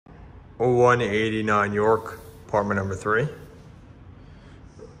189 York, apartment number 3.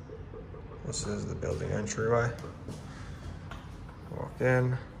 This is the building entryway. Walk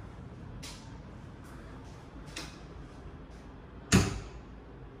in.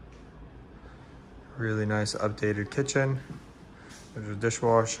 Really nice updated kitchen. There's a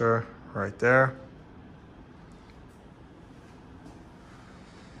dishwasher right there.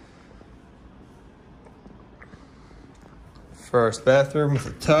 First bathroom with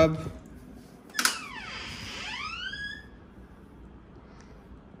a tub.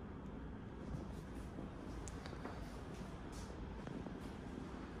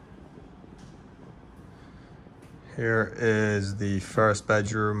 Here is the first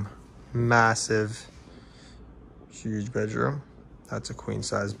bedroom. Massive, huge bedroom. That's a queen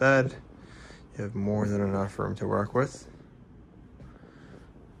size bed. You have more than enough room to work with.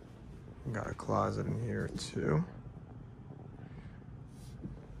 You got a closet in here too.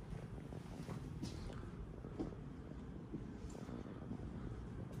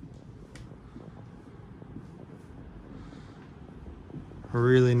 A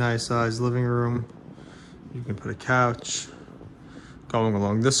really nice sized living room. You can put a couch. Going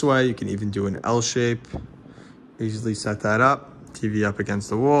along this way, you can even do an L shape. Easily set that up. TV up against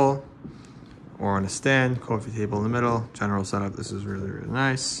the wall or on a stand, coffee table in the middle. General setup, this is really, really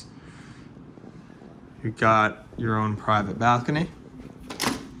nice. You got your own private balcony.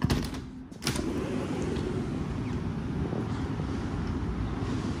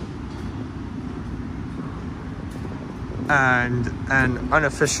 And an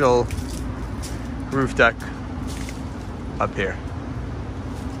unofficial roof deck up here.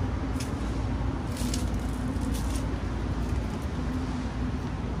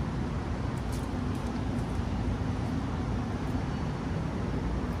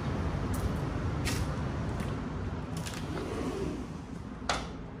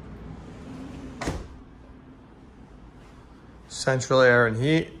 Central air and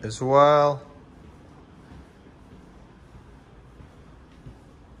heat as well.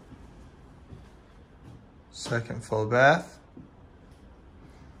 Second full bath.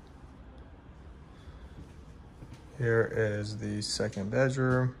 Here is the second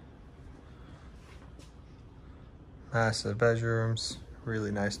bedroom. Massive bedrooms,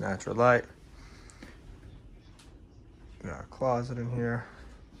 really nice natural light. Got a closet in here.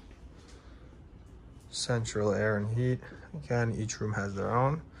 Central air and heat. Again, each room has their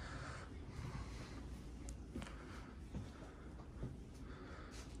own.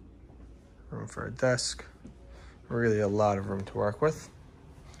 Room for a desk. Really a lot of room to work with.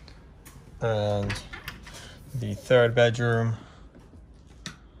 And the third bedroom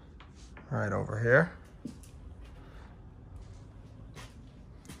right over here.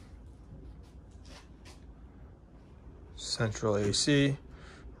 Central AC,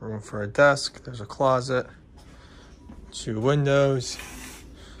 room for a desk. There's a closet, 2 windows.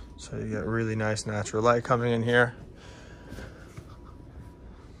 So you get really nice natural light coming in here.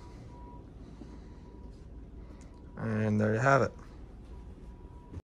 And there you have it.